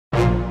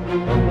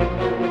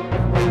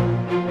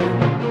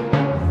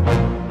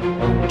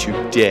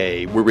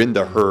Today, we're in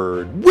the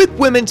herd with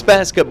women's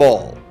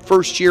basketball.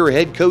 First-year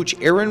head coach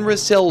Aaron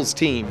Russell's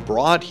team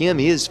brought him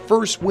his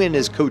first win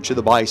as coach of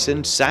the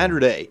Bison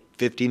Saturday,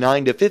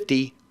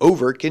 59-50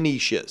 over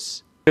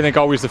Canisius. I think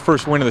always the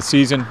first win of the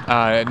season,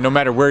 no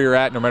matter where you're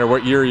at, no matter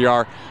what year you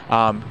are,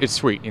 it's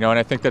sweet, and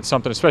I think that's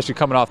something, especially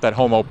coming off that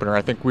home opener.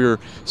 I think we were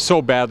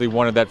so badly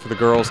wanted that for the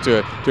girls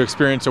to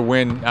experience a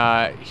win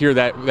here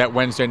that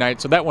Wednesday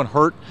night. So that one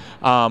hurt,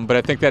 but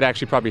I think that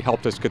actually probably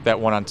helped us get that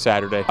one on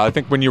Saturday. I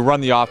think when you run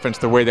the offense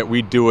the way that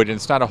we do it, and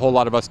it's not a whole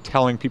lot of us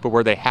telling people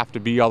where they have to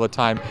be all the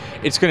time,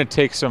 it's going to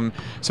take some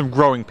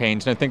growing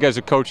pains. And I think as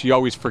a coach, you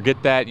always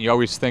forget that, and you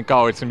always think,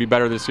 oh, it's going to be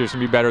better this year, it's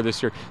going to be better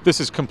this year.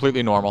 This is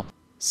completely normal.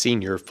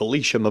 Senior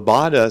Felicia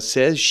Mgbada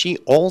says she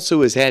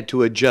also has had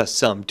to adjust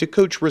some to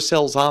Coach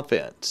Russell's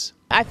offense.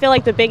 I feel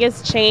like the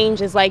biggest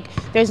change is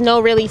there's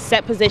no really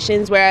set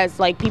positions, whereas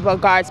people are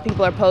guards,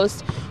 people are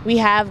posts. We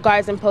have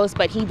guards and posts,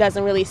 but he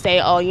doesn't really say,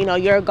 oh,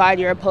 you're a guard,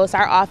 you're a post.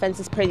 Our offense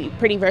is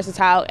pretty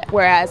versatile,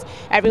 whereas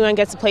everyone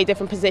gets to play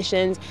different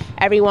positions.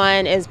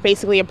 Everyone is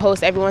basically a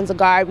post, everyone's a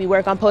guard. We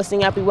work on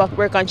posting up, we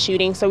work on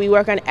shooting, so we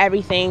work on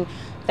everything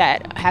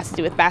that has to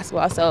do with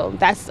basketball. So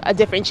that's a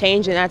different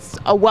change, and that's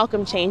a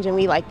welcome change, and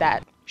we like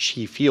that.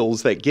 She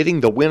feels that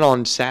getting the win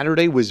on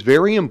Saturday was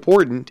very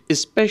important,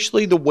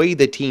 especially the way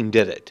the team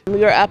did it. We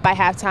were up by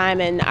halftime,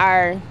 and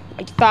our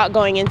thought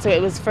going into it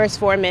was first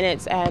 4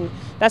 minutes, and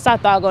that's our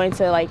thought going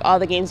to all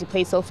the games we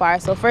played so far.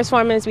 So first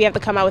 4 minutes we have to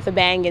come out with a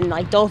bang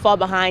and don't fall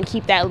behind,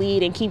 keep that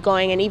lead and keep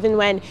going. And even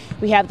when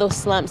we have those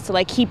slumps,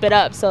 to keep it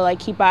up, so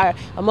keep our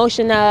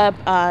emotion up,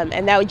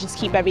 and that would just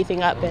keep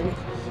everything up, and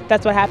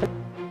that's what happened.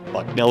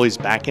 Bucknell is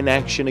back in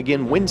action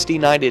again Wednesday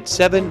night at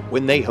 7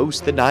 when they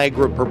host the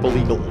Niagara Purple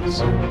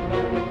Eagles.